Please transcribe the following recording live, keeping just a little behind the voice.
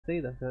say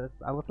that because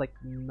I was like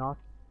not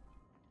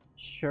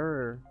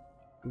sure,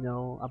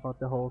 about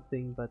the whole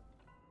thing. But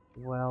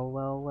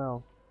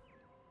well.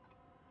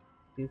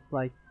 Seems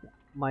like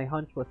my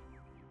hunch was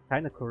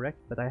kind of correct,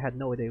 but I had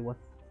no idea it was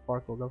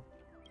Sparkle though.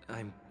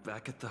 I'm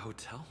back at the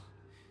hotel?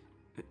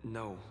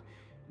 No,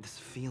 this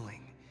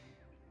feeling.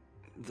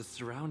 The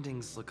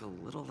surroundings look a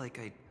little like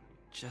I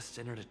just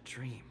entered a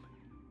dream.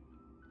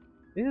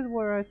 This is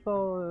where I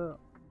saw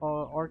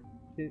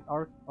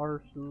Arcelon,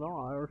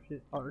 Archelon,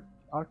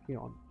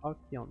 Archeon,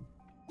 Archon.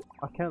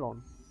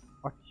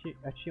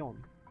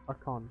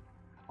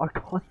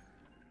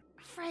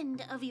 A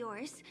friend of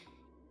yours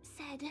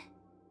said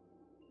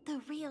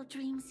the real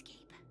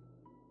dreamscape.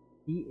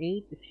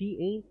 She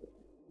ain't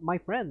my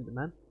friend,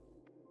 man.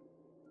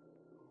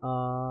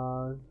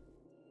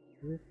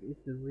 This is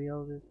the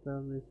real,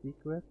 the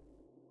secret.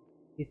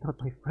 He's not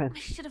my friend. I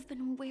should have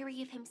been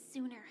wary of him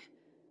sooner.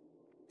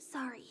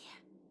 Sorry.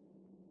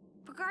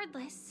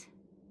 Regardless,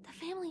 the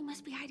family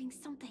must be hiding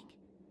something.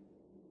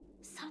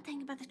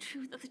 Something about the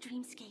truth of the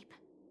dreamscape.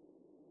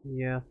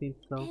 Yeah, seems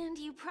so. And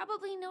you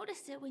probably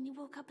noticed it when you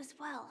woke up as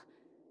well.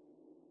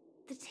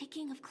 The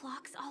ticking of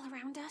clocks all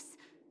around us.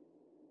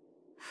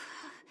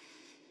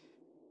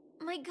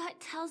 My gut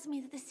tells me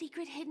that the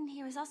secret hidden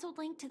here is also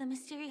linked to the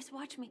mysterious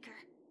Watchmaker.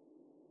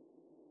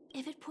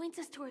 If it points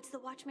us towards the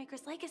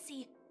Watchmaker's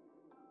legacy,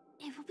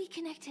 it will be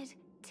connected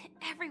to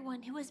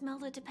everyone who has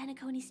melded to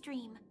Penacony's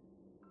dream.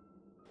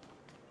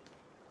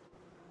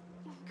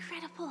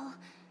 Incredible.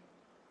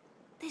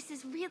 This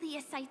is really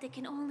a sight that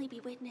can only be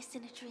witnessed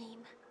in a dream.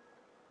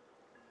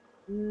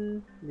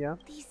 Yeah.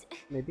 These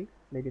Maybe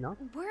not.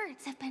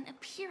 words have been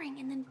appearing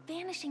and then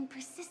vanishing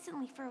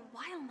persistently for a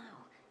while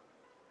now.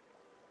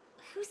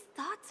 Whose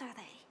thoughts are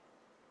they?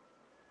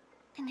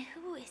 And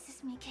who is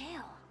this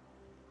Mikhail?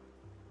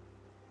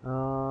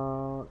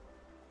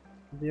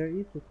 There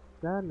is a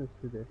sadness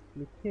to this.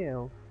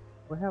 Mikhail,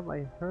 where have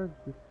I heard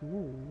this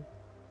name?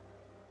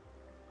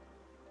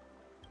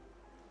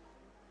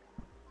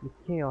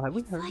 Mikhail, have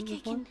we It's heard like this I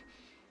before? can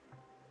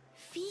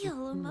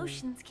feel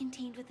emotions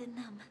contained within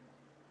them.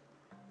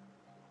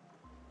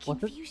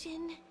 What's it?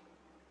 Confusion,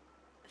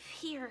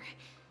 fear,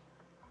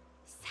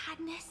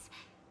 sadness,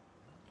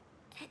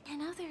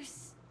 and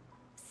others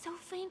so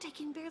faint I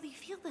can barely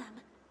feel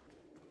them.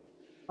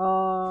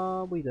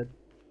 We did.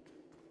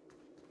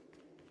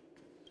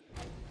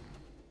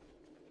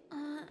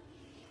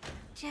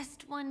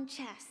 Just one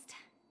chest.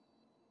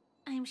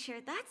 I'm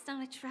sure that's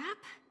not a trap.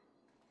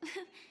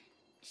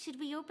 Should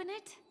we open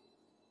it?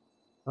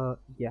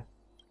 Yeah.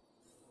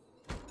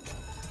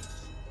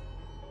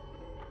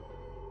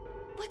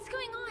 What's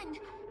going on?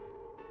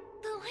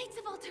 The lights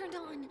have all turned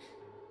on.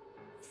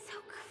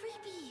 So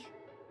creepy.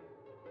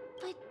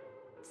 But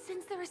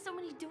since there are so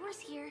many doors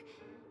here,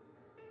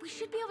 we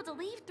should be able to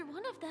leave through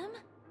one of them.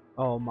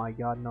 Oh my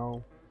god,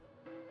 no.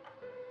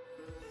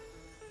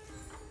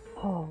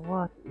 Oh,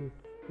 what is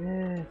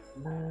this,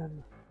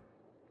 man?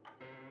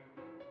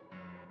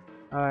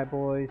 Alright,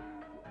 boys.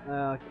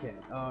 Okay,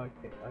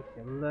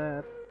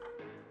 let's...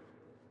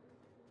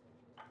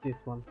 This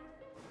one.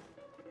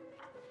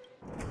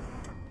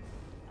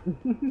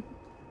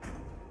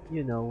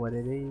 You know what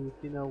it is,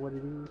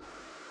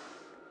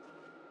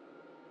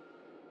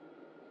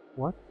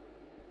 What?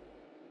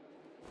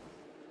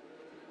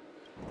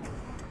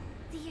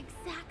 The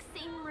exact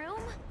same room?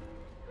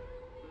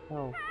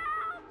 Oh.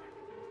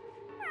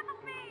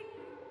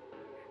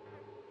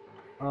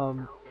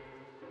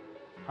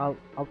 I'll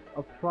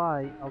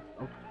try. I'll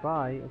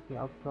try. Okay,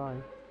 I'll try.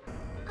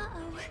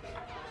 Uh-oh.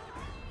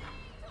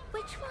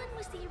 Which one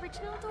was the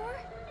original door?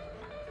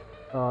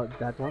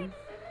 That one?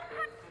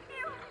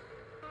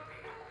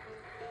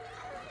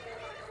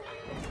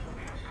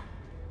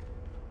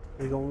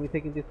 We're only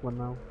taking this one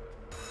now.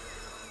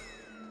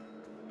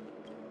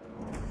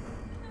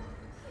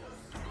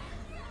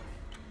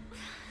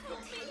 The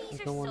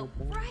TVs are so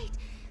bright.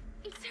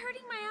 It's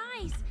hurting my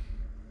eyes.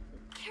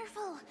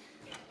 Careful.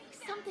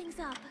 Something's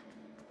up.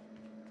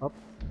 Up.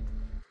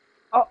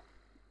 Oh!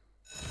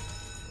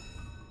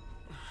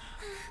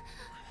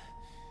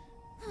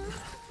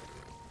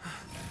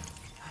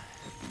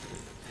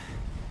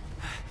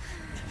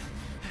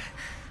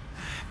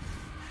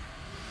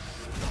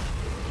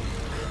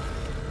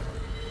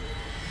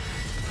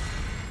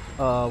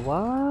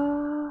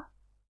 What?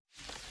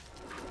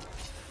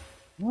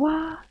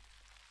 What?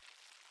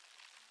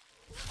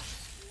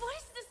 What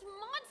is this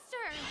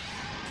monster?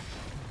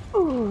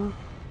 Oh.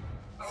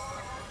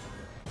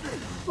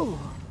 Oh.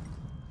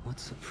 What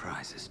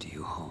surprises do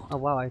you hold? Oh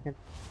wow, I can.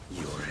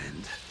 Your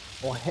end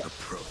Oh heck.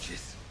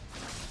 approaches.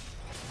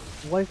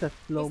 What is that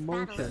slow This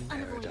battle is motion?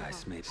 unavoidable.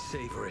 Paradise may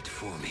savor it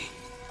for me.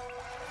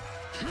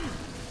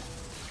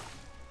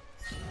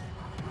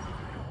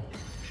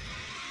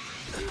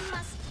 You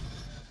must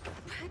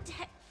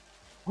protect.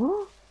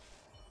 Huh?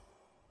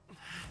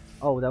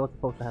 Oh, that was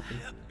supposed to happen.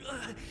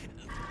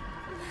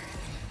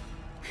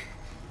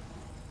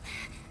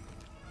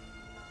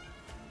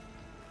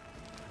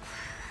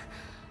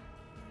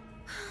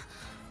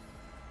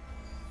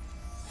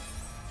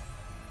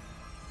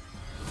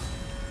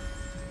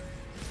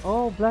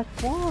 Oh, Black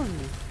Swan!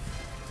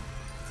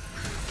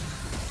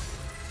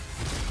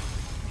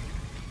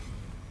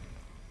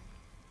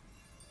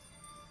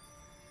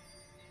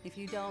 If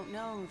you don't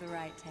know the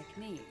right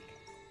technique,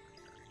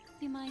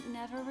 you might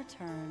never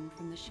return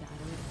from the shadow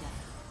of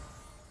death,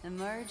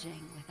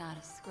 emerging without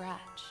a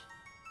scratch.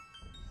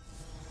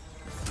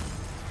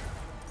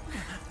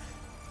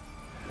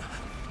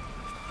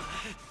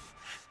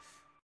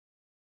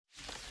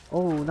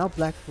 Oh, now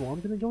Black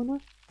Swan's gonna join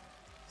us?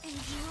 And you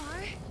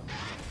are?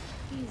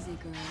 Easy,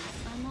 girl.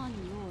 I'm on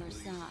your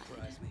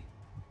side.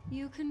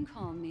 You can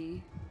call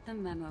me the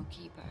Memo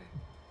Keeper.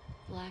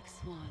 Black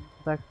Swan.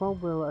 Black Swan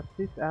will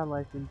assist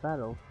allies in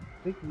battle.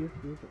 Quick use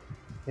is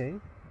okay.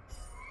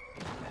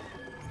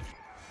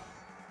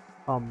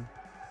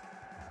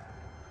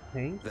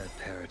 Okay. That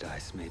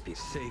paradise may be.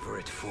 Savor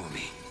it for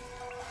me.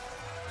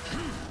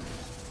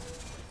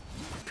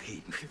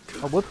 Pete.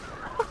 Oh, whoops.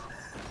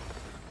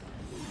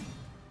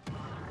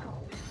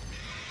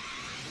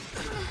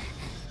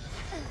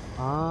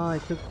 Ah, I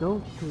took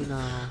those two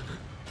now.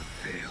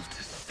 Failed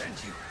to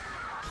send you.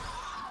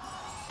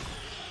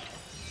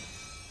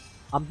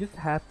 I'm just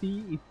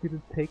happy it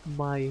didn't take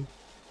my...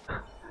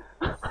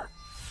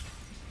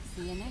 See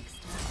you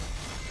next time.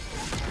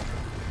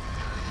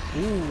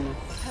 Ooh.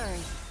 Hurry.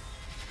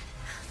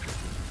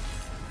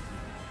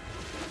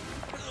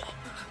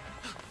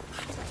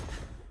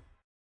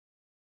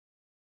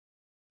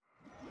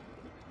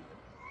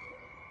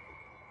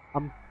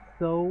 I'm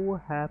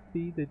so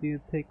happy they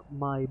didn't take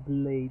my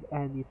blade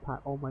anytime.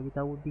 Oh my god,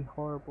 that would be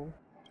horrible.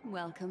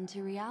 Welcome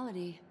to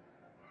reality.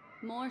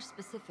 More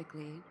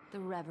specifically, the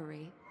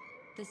Reverie.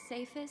 The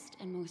safest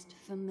and most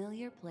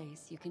familiar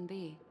place you can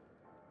be.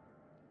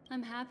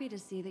 I'm happy to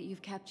see that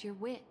you've kept your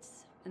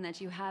wits, and that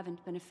you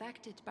haven't been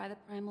affected by the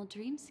primal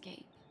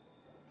dreamscape.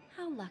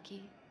 How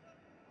lucky.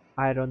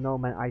 I don't know,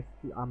 man.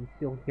 I'm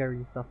still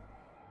hearing stuff.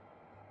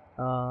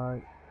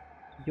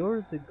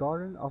 You're the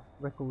Garden of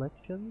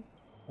Recollections,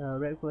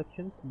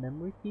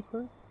 Memory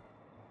Keeper.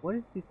 What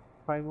is this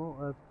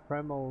primal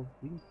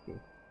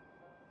dreamscape?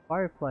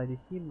 Firefly, did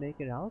she make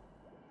it out?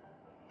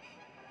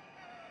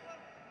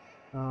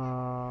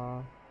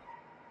 I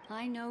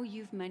know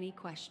you've many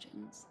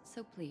questions,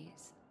 so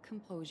please,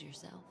 compose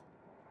yourself.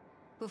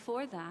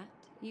 Before that,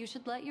 you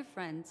should let your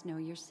friends know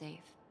you're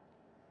safe.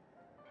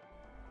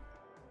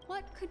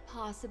 What could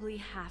possibly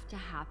have to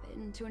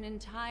happen to an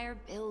entire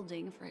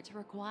building for it to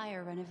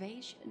require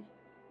renovation?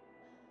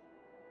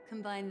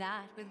 Combine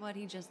that with what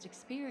he just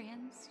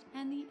experienced,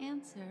 and the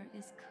answer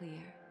is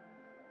clear.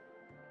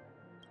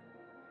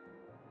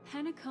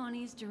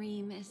 Penacony's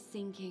dream is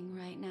sinking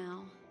right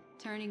now,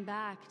 turning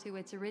back to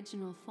its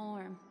original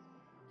form,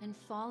 and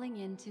falling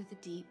into the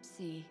deep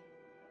sea.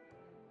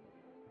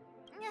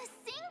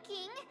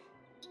 Sinking?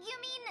 You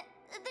mean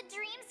the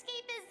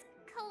dreamscape is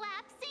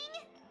collapsing?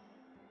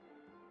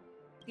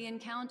 The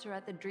encounter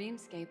at the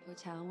Dreamscape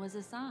Hotel was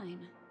a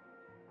sign.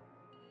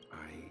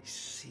 I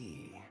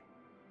see.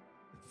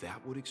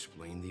 That would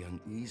explain the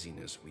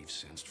uneasiness we've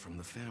sensed from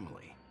the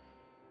family.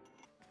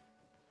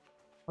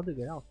 How do you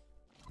get out?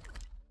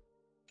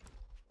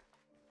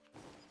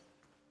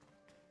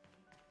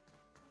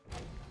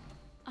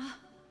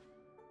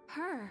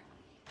 Her?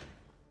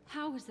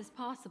 How is this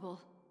possible?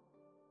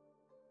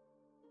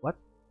 What?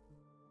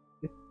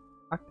 It's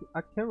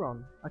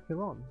Acheron.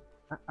 Acheron.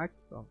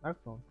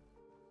 Acheron.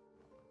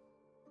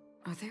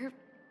 Are there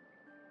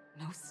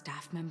no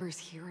staff members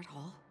here at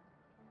all?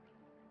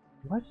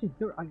 Why is she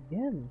here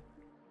again?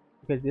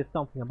 Because there's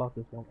something about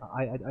this one.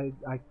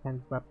 I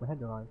can't wrap my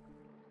head around.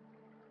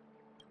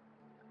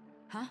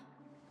 Huh?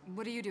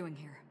 What are you doing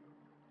here?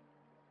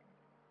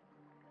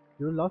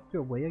 You lost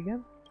your way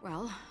again?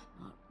 Well,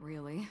 not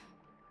really.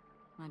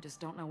 I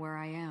just don't know where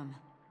I am.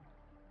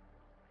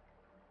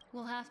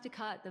 We'll have to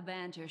cut the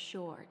banter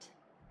short.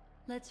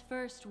 Let's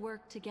first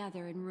work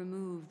together and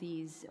remove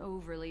these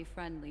overly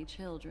friendly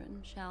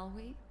children, shall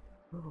we?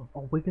 Oh,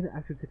 we're gonna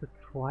actually get to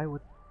try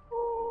with...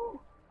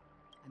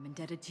 I'm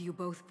indebted to you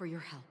both for your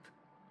help.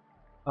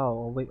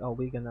 Oh, wait, oh,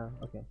 we're gonna...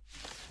 Okay.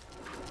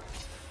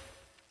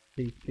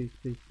 Please, please,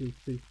 please, please,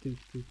 please, please,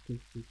 please,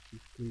 please, please,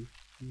 please, please,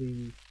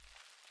 please.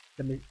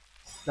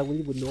 Let me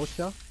leave with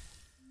Norcia.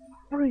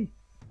 Hurry!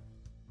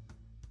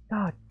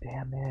 God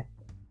damn it.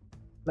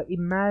 Like,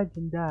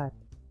 imagine that.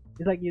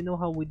 It's like, you know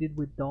how we did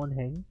with Don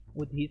Heng?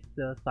 With his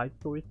side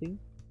story thing?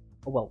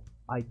 Oh, well,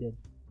 I did.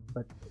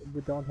 But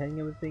with Don Heng and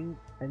everything,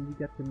 and you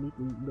get to meet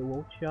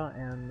Luocha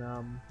and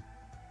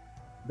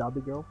the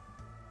other girl.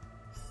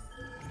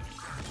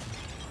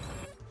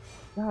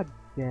 God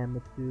damn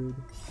it, dude.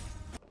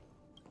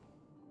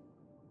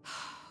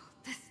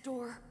 This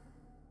door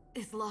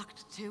is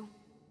locked too.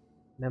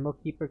 Memo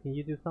Keeper, can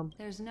you do something?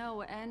 There's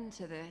no end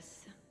to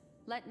this.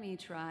 Let me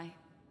try.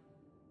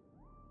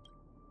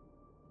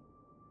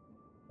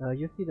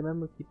 You see the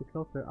Memo Keeper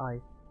close her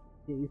eyes.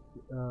 She is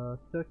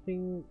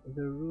searching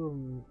the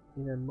room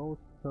in a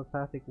most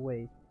telepathic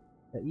way.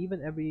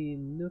 Even every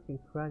nook and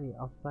cranny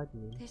outside the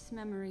room. This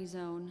memory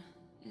zone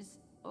is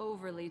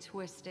overly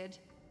twisted.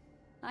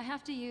 I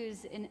have to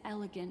use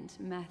inelegant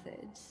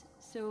methods,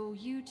 so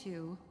you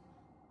two,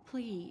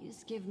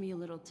 please give me a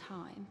little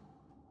time.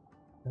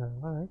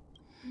 Alright.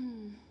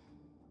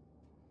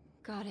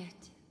 Got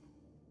it.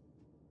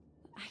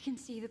 I can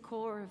see the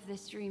core of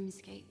this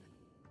dreamscape.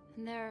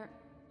 And there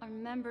are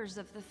members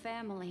of the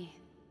family,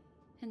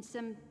 and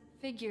some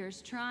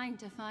figures trying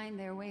to find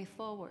their way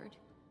forward.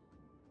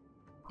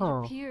 It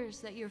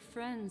appears that your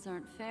friends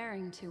aren't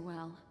faring too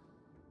well.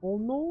 Oh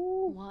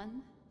no!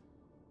 1,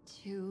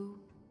 2,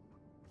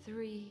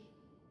 3.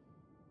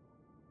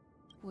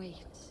 Wait.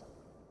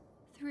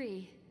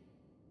 3.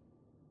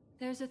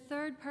 There's a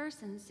third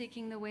person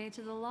seeking the way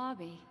to the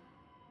lobby.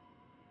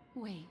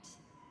 Wait.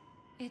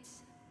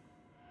 It's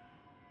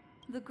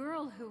the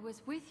girl who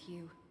was with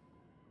you.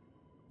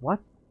 What?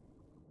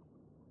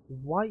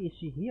 Why is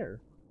she here?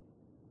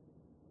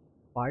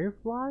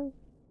 Firefly?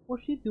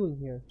 What's she doing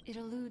here? It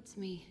eludes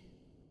me,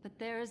 but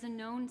there is a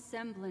known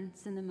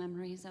semblance in the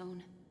memory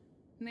zone,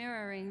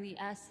 mirroring the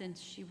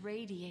essence she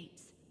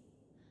radiates.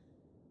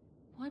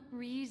 What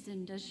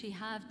reason does she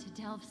have to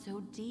delve so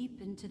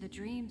deep into the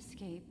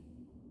dreamscape?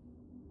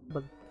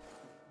 But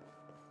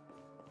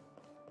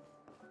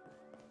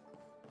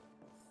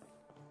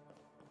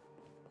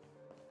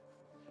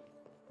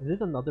is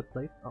it another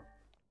place? Oh.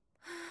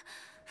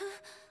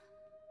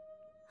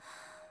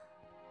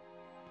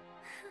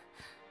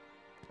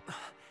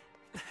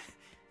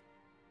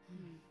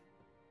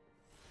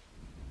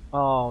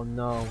 Oh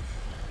no.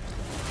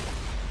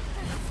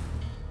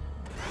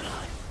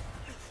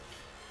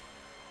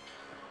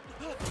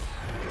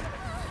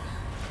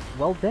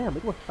 Well damn,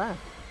 it was fast.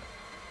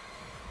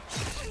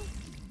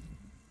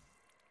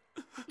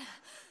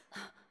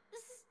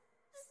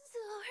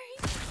 Sorry.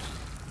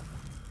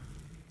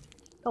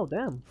 Oh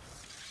damn.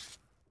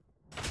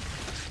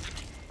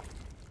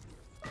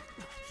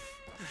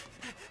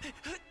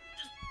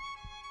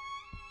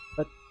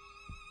 But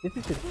this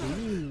is a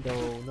dream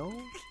though, no?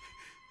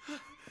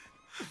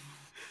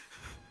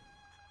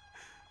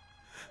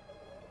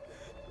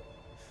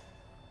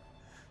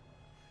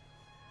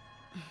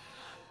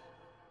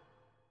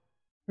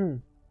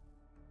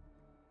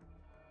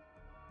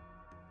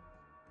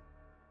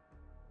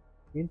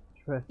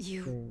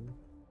 Interesting.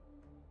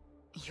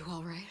 You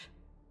alright?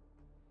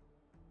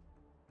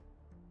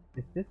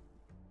 Is this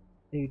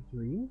a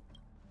dream?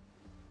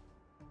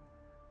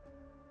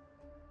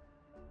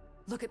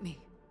 Look at me.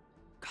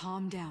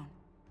 Calm down.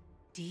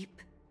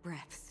 Deep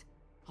breaths.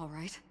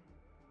 Alright?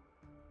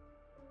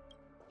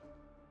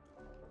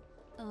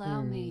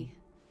 Allow me.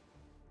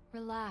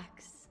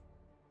 Relax.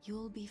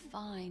 You'll be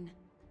fine.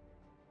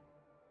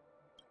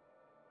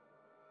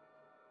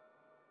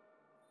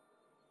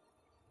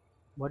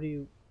 What do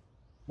you...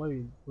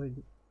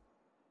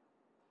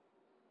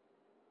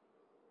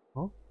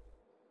 Huh?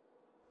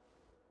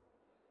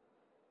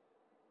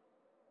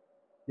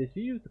 Did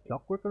she use the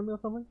clockwork on me or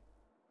something?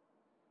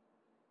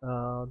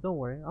 Don't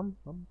worry, I'm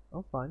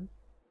fine.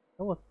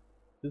 That was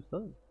too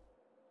sudden.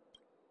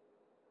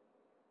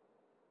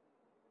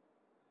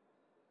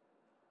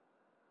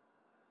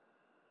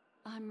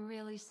 I'm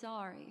really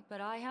sorry,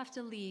 but I have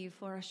to leave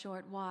for a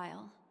short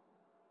while.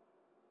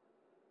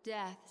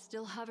 Death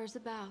still hovers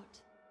about,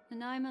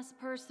 and I must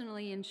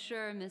personally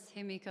ensure Miss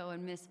Himiko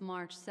and Miss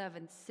March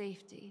 7th's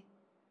safety,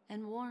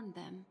 and warn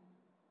them.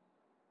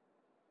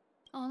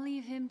 I'll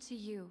leave him to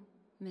you,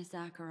 Miss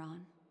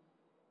Acheron.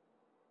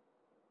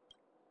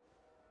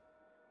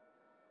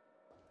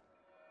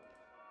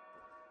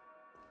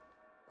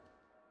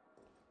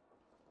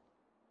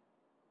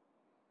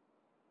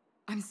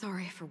 I'm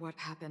sorry for what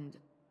happened.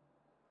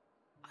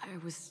 I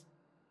was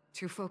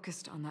too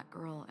focused on that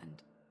girl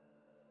and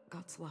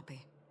got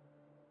sloppy.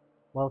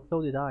 Well,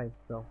 so did I,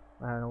 so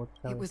I don't know what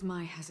to tell It you. was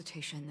my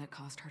hesitation that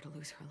caused her to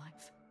lose her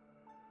life.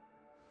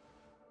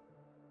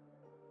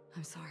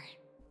 I'm sorry.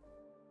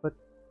 But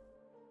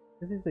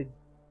this is a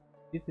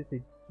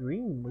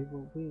dream. We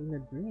will be in a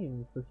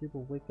dream, so she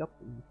will wake up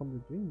from the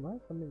dream,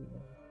 right? I mean,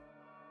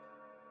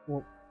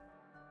 well,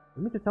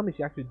 you mean to tell me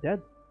she's actually dead?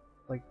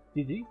 Like,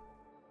 GG?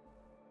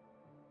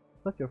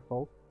 It's not your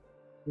fault.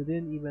 You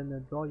didn't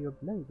even draw your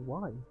blade.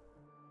 Why?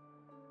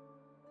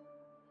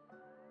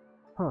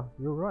 Huh?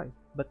 You're right.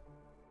 But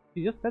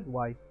she just said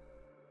why.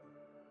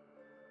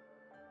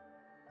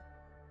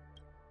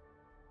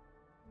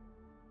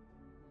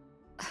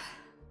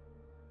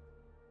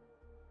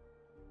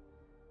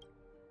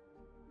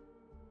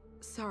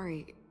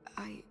 Sorry,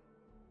 I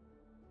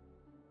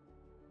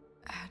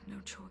had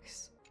no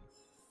choice.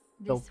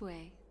 This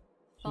way.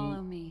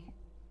 Follow me.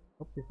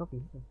 Oh, there's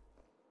nothing here.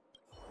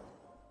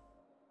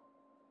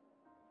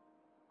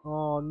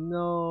 Oh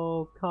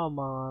no, come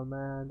on,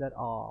 man, that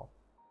off.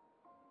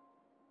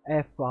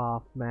 F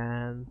off,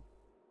 man.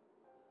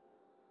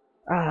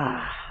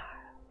 Ah,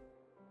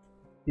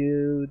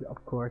 dude,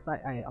 of course,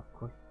 of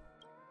course.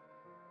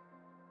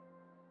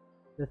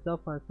 The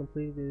cell phone has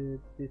completely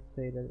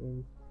dissipated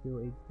into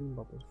a dream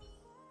bubble.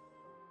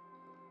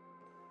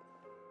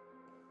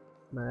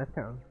 Man,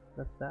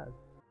 that's sad.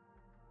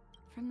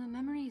 From the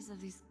memories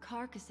of these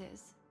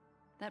carcasses,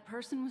 that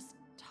person was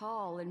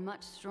tall and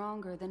much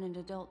stronger than an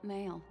adult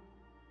male.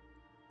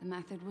 The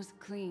method was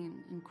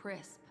clean and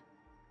crisp.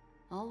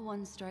 All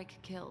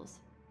one-strike kills.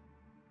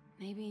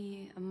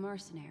 Maybe a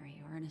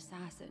mercenary or an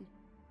assassin.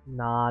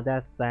 Nah,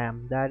 that's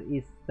Sam. That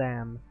is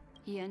Sam.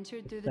 He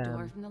entered through the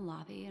door from the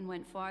lobby and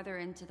went farther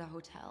into the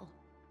hotel.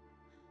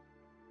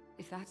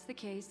 If that's the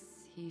case,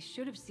 he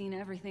should have seen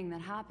everything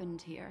that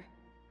happened here.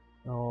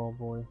 Oh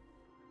boy.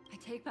 I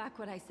take back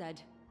what I said.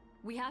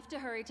 We have to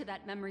hurry to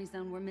that memory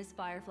zone where Miss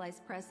Firefly's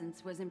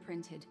presence was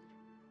imprinted.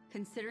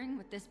 Considering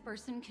what this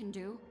person can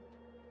do,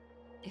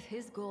 if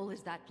his goal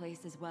is that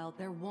place as well,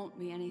 there won't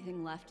be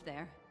anything left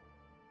there.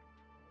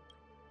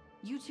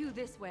 You two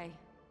this way.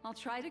 I'll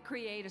try to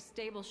create a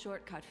stable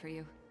shortcut for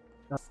you.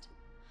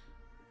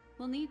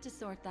 We'll need to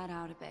sort that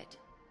out a bit.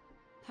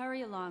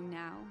 Hurry along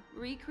now.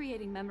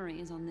 Recreating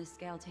memories on this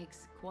scale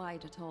takes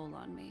quite a toll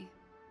on me.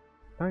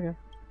 Okay.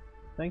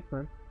 Thanks,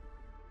 man.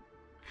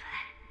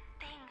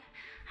 That thing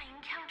I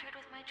encountered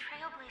with my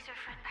Trailblazer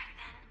friend back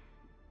then.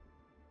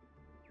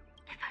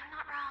 If I'm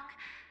not wrong,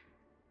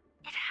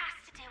 it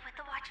has to do with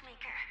the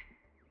Watchmaker.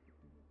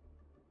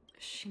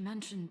 She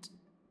mentioned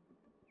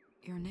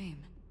your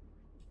name.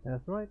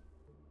 That's right.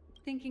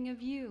 Thinking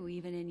of you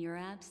even in your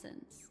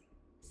absence.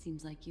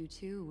 Seems like you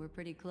two were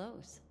pretty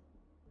close.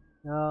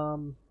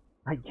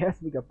 I guess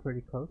we got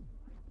pretty close.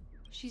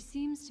 She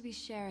seems to be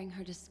sharing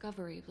her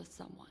discovery with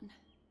someone.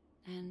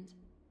 And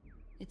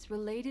it's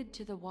related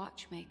to the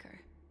Watchmaker.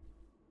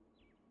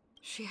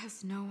 She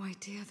has no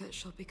idea that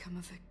she'll become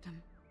a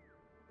victim.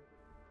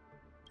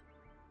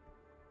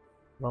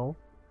 Well,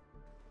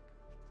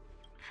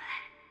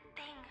 That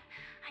thing,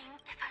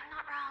 if I'm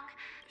not wrong,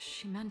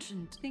 She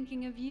mentioned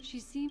Thinking of you, she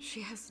seems...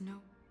 she has no...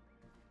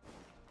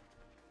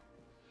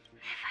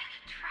 if I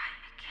could try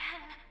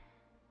again.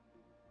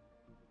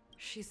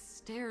 She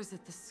stares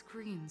at the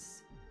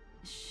screens.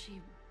 Is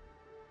she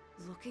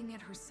looking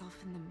at herself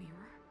in the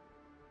mirror?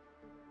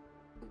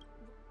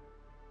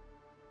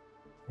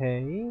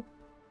 hey.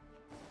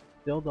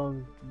 Still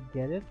don't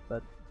get it,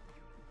 but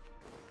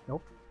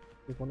nope.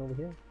 There's one over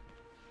here.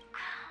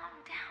 Calm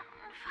down,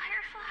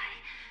 Firefly.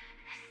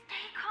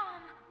 Stay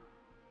calm.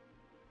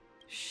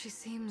 She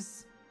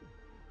seems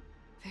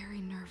very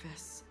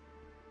nervous.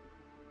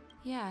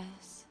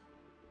 Yes.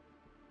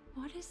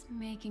 What is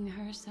making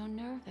her so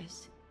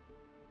nervous?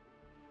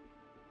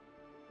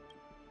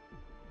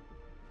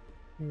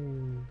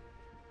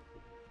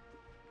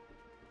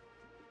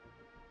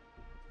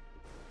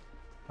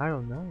 I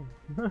don't know.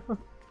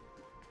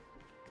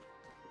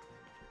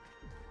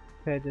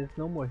 Okay, there's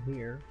no more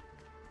here.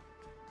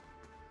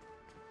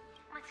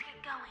 Let's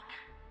get going.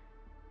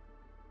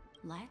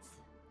 Let's?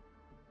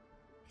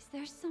 Is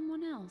there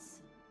someone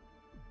else?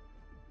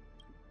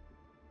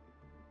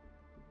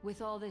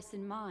 With all this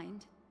in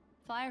mind,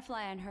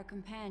 Firefly and her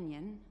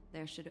companion,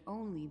 there should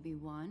only be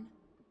one,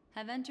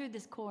 have entered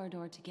this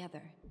corridor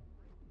together.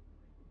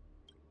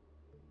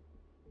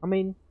 I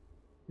mean,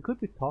 she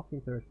could be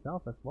talking to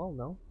herself as well,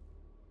 no?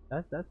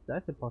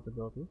 That's a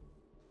possibility.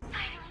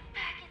 Finally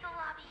back in the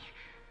lobby.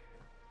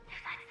 If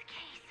that's the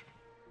case.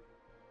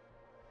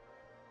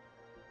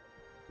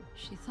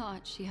 She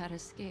thought she had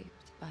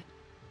escaped, but...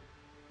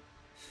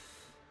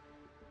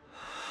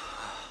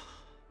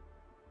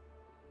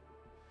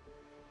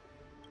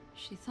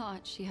 She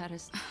thought she had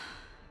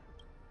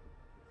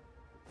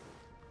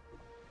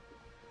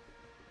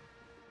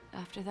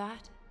After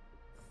that,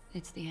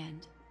 it's the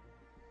end.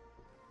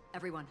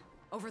 Everyone,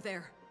 over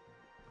there.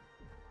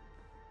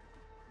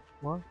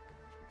 What?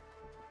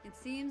 It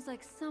seems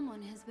like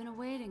someone has been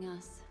awaiting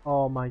us.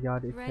 Oh my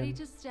god, it's Ready him.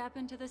 to step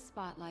into the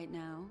spotlight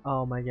now.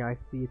 Oh my god, I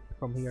see it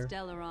from here.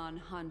 Stellaron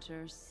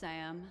Hunter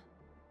Sam.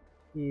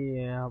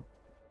 Yeah.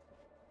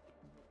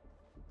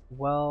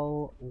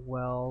 Well.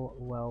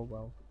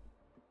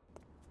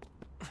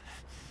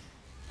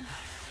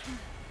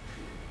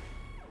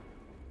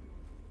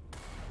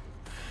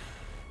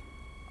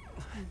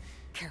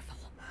 Careful.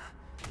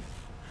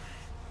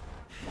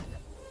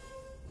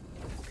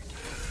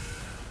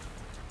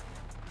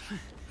 A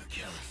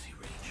Galaxy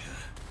Ranger.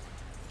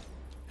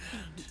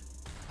 And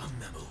a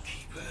Memo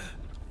Keeper.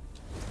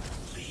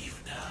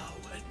 Leave now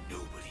and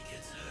nobody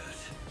gets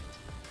hurt.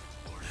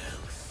 Or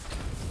else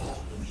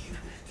all of you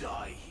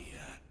die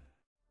here.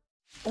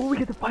 Oh, we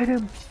get to fight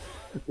him!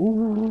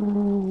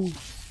 Ooh!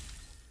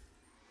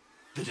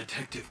 The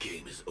detective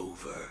game is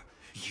over.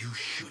 You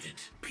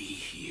shouldn't be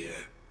here.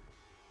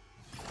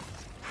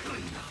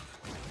 Clean up.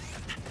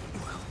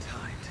 Well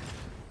timed.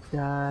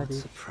 That What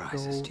is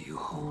surprises so do you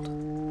hold?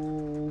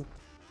 cool.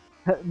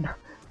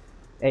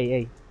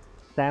 Hey,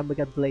 Sam, we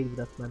got Blade with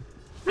us, man.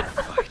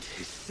 Fight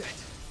is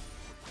set.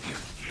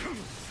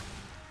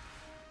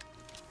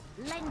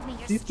 Lend me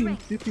your This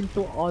strength. seems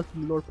so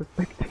awesome, Lord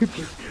perspective.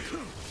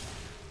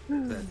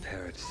 That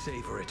parrot,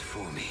 savor it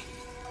for me.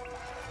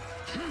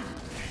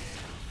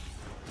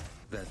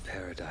 That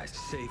paradise,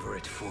 savor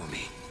it for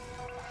me.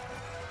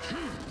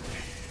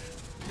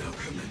 Now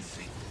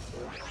commencing.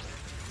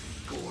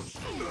 Gorge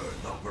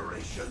Earth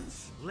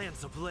operations.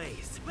 Lance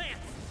ablaze. Lance!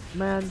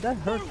 Man, that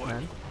hurts,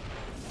 man.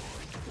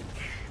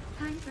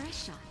 Time for a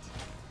shot.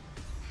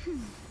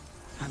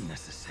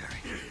 Unnecessary.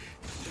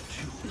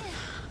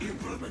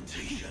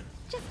 Implementation.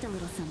 Just a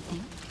little something.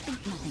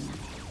 Think nothing of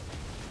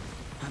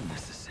it.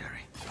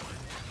 Unnecessary.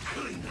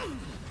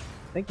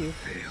 Thank you.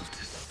 Fail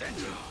to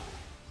center.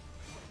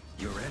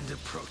 Your end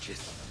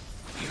approaches.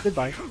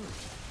 Goodbye.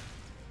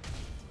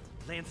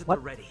 Lands at What?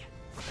 the ready.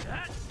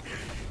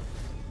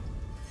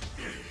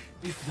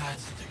 If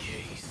that's the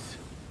case.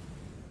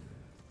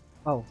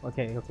 Oh,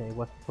 okay, okay.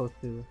 What's supposed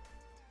to?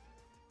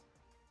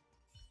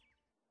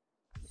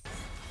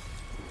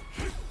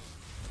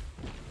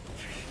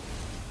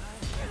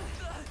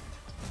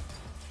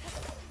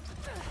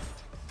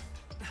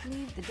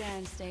 Leave the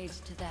dance stage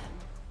to them,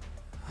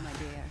 my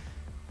dear.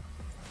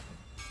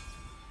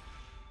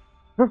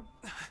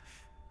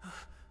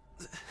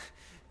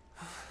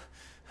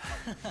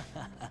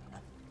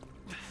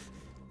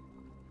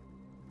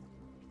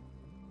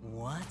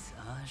 What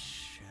a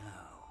show.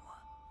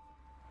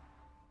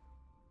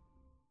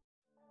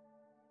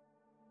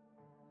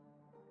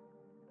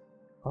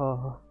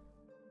 Oh,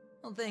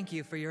 Well, thank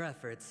you for your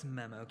efforts,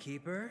 Memo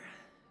Keeper.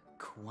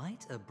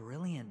 Quite a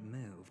brilliant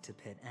move to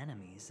pit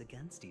enemies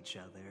against each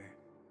other.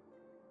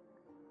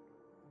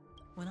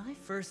 When I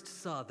first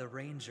saw the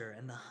Ranger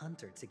and the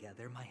Hunter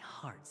together, my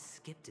heart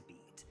skipped a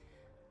beat.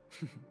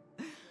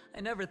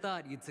 I never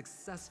thought you'd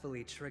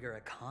successfully trigger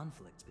a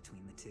conflict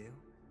between the two.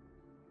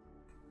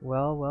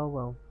 well, well,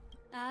 well.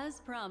 As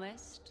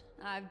promised,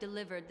 I've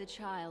delivered the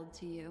child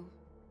to you.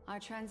 Our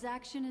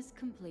transaction is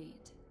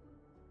complete.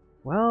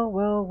 Well,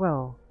 well,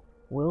 well.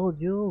 Will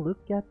you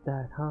look at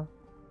that, huh?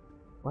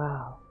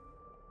 Wow.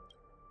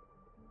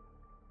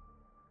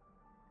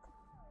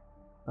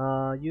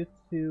 You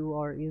two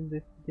are in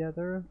this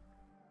together.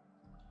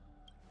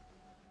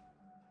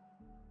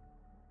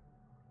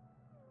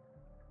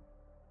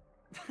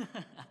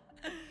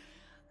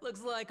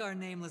 Looks like our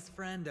nameless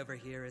friend over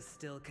here is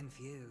still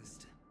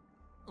confused.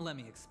 Let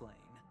me explain.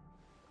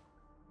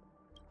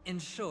 In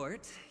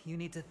short, you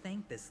need to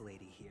thank this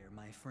lady here,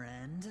 my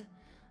friend.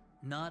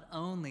 Not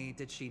only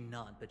did she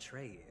not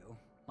betray you,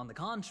 on the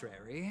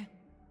contrary,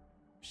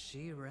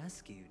 she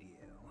rescued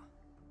you.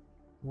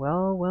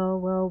 Well, well,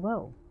 well,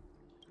 well.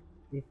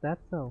 If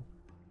that's so.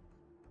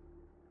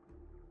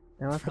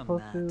 Am I From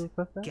supposed to that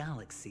press that?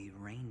 Galaxy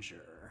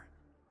Ranger.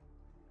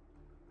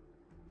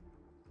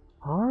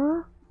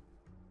 Huh?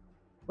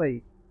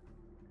 Wait.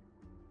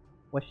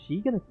 Was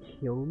she gonna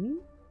kill me?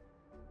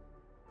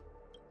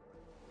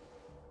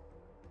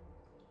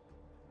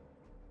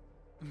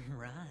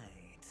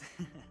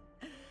 Right.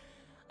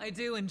 I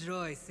do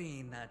enjoy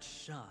seeing that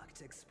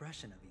shocked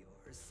expression of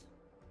yours.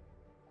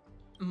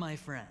 My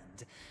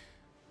friend,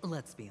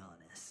 let's be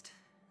honest.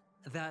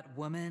 That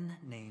woman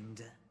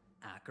named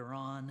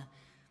Acheron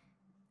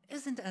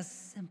isn't as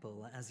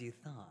simple as you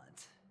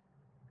thought.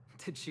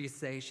 Did she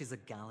say she's a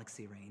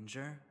Galaxy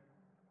Ranger?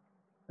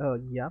 Oh,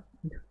 yep.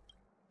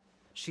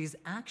 She's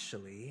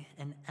actually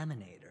an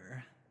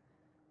emanator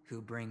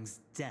who brings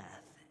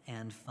death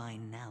and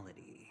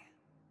finality.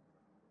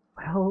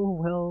 Well,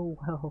 well,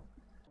 well.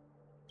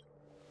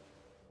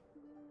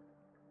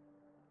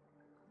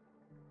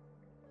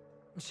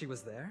 She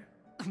was there?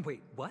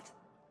 Wait, what?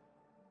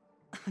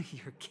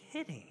 You're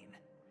kidding.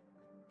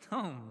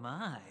 Oh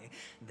my,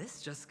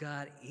 this just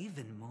got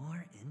even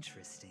more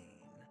interesting.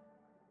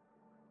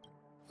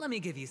 Let me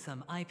give you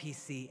some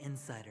IPC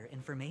insider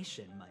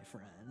information, my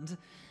friend.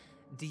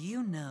 Do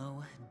you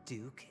know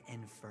Duke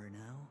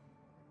Inferno?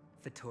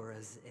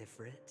 Fatora's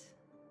Ifrit?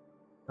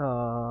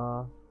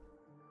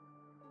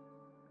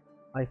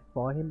 I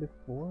fought him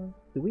before.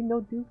 Do we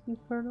know Duke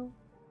Inferno?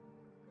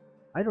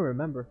 I don't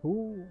remember.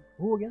 Who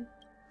again?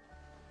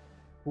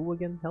 Who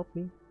again? Help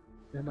me.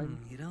 Remind me.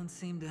 You don't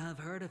seem to have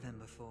heard of him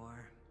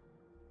before.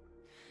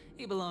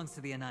 He belongs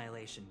to the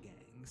Annihilation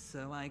Gang,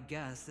 so I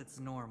guess it's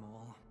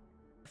normal.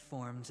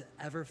 Formed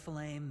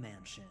Everflame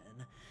Mansion,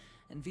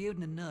 and viewed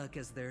Nanook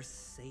as their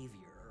savior.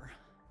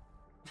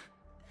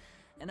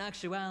 In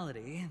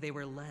actuality, they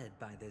were led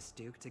by this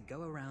Duke to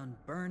go around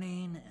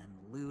burning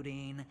and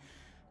looting,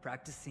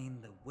 practicing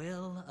the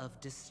will of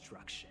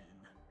destruction.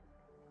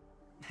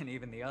 And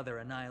even the other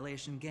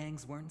Annihilation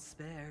gangs weren't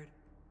spared.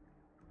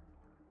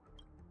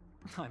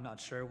 I'm not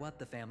sure what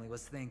the family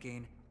was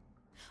thinking,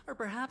 or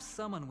perhaps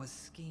someone was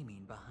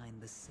scheming behind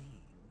the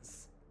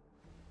scenes.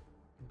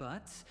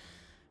 But,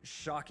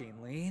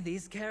 shockingly,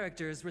 these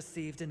characters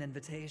received an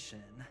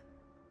invitation.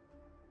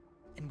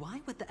 And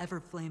why would the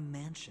Everflame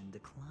Mansion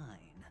decline?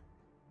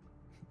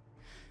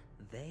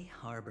 They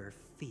harbor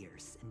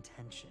fierce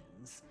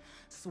intentions,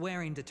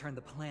 swearing to turn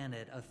the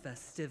planet of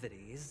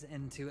festivities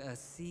into a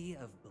sea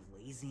of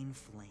blazing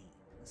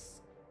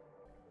flames.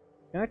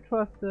 Can I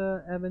trust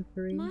the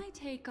inventory? My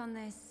take on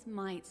this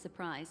might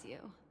surprise you.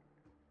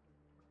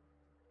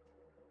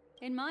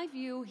 In my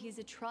view, he's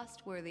a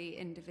trustworthy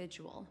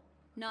individual.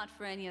 Not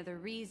for any other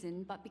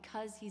reason, but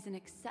because he's an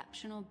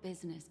exceptional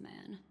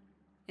businessman.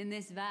 In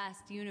this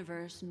vast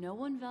universe, no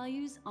one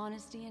values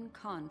honesty in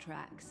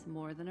contracts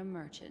more than a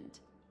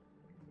merchant.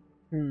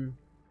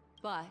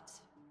 But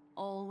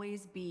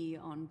always be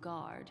on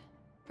guard,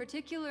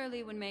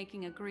 particularly when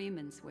making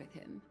agreements with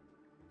him.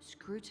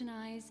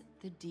 Scrutinize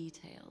the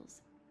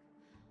details.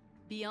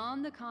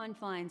 Beyond the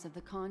confines of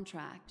the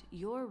contract,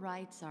 your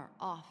rights are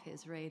off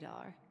his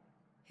radar.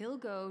 He'll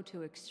go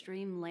to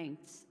extreme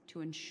lengths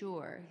to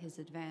ensure his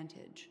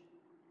advantage.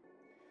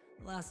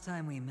 Last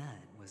time we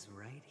met was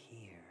right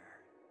here.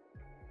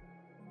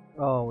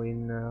 Oh,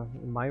 in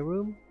my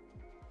room?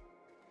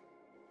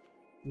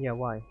 Yeah,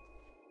 why?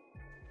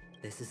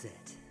 This is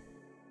it.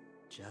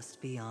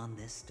 Just beyond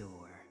this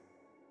door.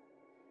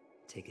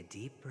 Take a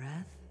deep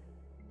breath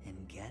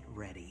and get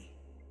ready.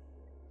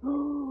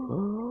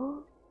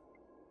 Oh,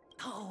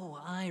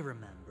 I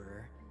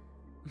remember.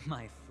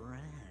 My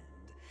friend.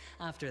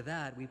 After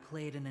that, we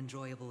played an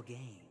enjoyable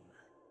game.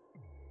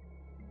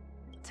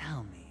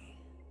 Tell me,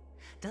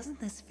 doesn't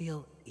this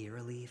feel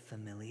eerily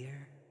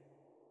familiar?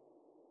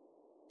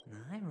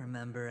 I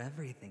remember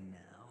everything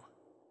now.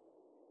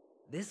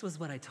 This was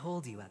what I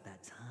told you at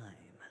that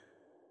time.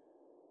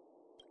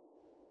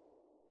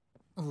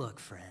 Look,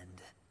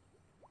 friend.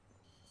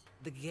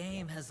 The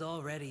game has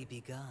already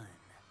begun.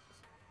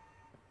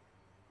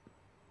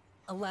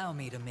 Allow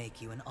me to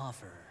make you an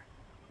offer.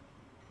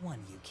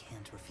 One you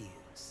can't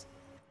refuse.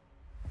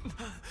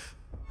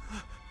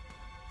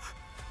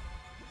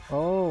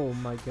 Oh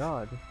my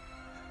god.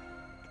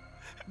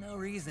 No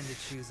reason to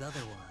choose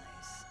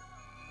otherwise.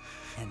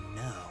 And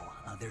no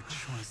other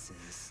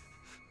choices.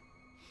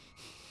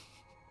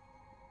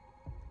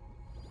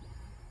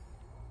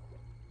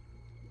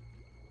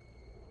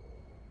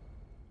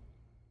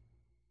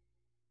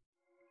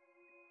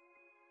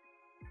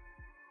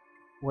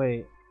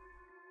 Wait.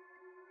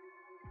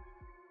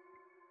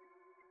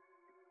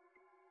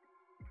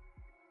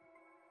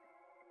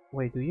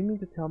 Wait, do you mean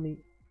to tell me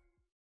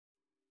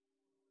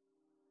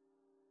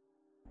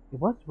it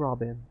was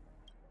Robin?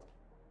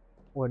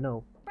 Or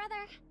no,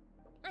 Brother,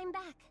 I'm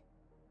back.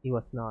 he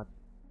was not.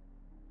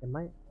 Am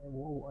I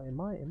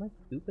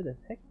stupid as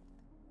heck?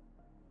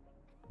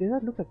 Did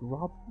that look like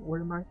Rob? Or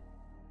am I?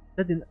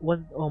 That didn't was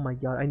oh my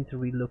god, I need to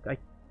relook.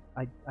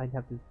 I'd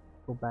have to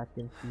go back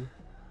and see.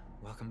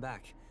 Welcome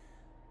back.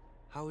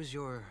 How is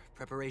your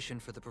preparation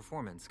for the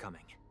performance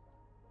coming?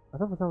 I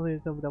thought for some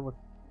reason that was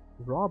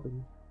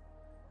Robin.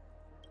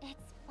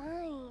 It's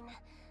fine.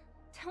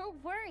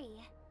 Don't worry.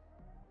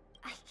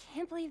 I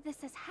can't believe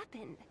this has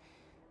happened.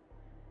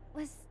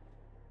 Was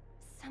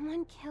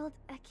someone killed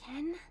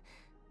again?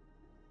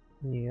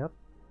 Yep.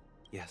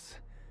 Yes.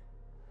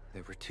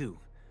 There were two.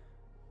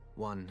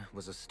 One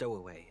was a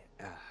stowaway.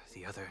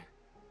 The other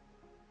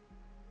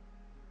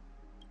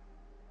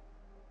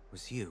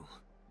was you.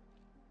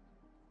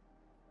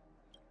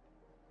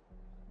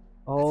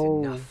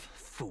 Oh. That's enough,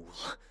 fool.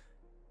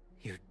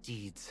 Your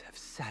deeds have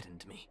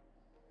saddened me.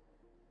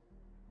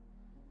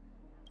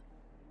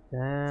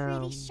 Damn.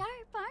 Pretty sharp,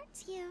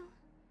 aren't you,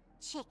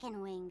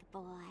 chicken-winged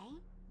boy?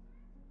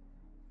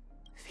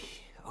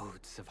 The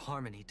Odes of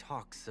Harmony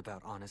talks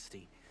about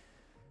honesty.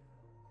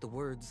 The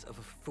words of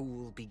a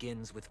fool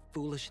begins with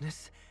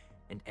foolishness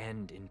and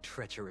end in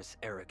treacherous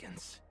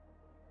arrogance.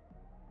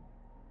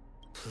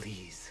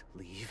 Please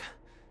leave.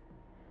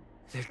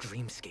 Their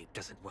dreamscape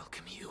doesn't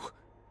welcome you.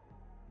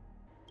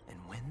 And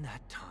when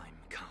that time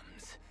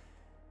comes,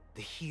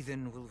 the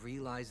heathen will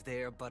realize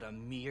they're but a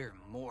mere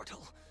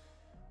mortal,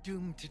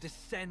 doomed to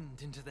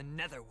descend into the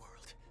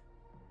netherworld.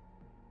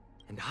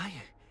 And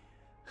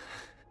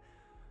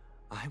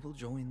I will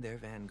join their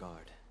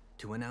vanguard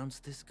to announce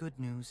this good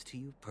news to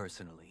you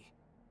personally.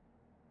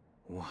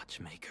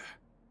 Watchmaker.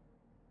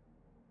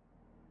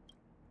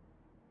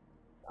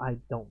 I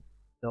don't.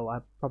 So I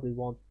probably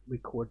won't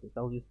record this.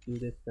 I'll just do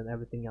this and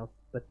everything else.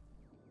 But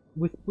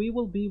we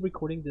will be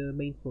recording the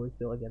main story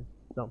still again.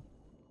 So,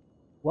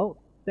 well,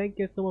 thank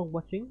you so much for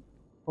watching.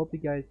 Hope you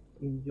guys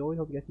enjoy.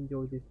 Hope you guys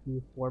enjoy this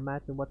new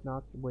format and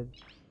whatnot with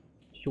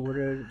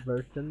shorter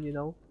version.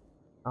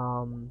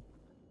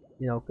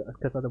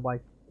 Because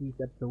otherwise these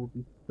episodes would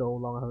be so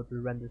long. I have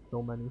to render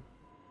so many.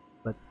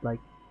 But like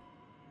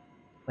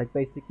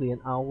basically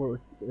an hour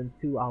and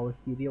 2 hours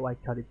video, I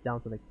cut it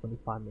down to like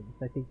 25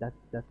 minutes. I think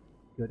that's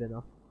good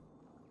enough.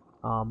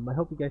 I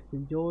hope you guys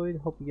enjoyed.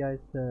 Hope you guys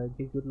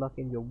get good luck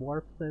in your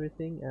warps and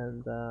everything.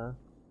 And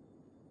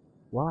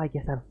well, I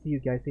guess I'll see you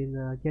guys in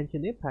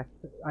Genshin Impact.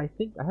 I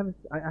think I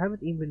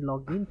haven't even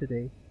logged in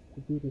today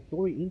to do the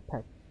story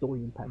impact,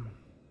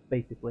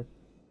 basically.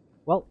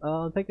 Well,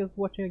 thank you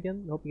for watching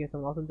again. Hope you guys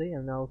have an awesome day,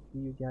 and I'll see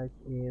you guys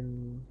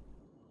in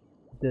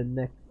the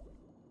next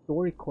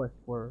story quest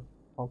for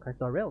Honkai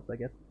Star Rails, I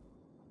guess.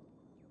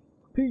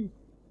 Peace.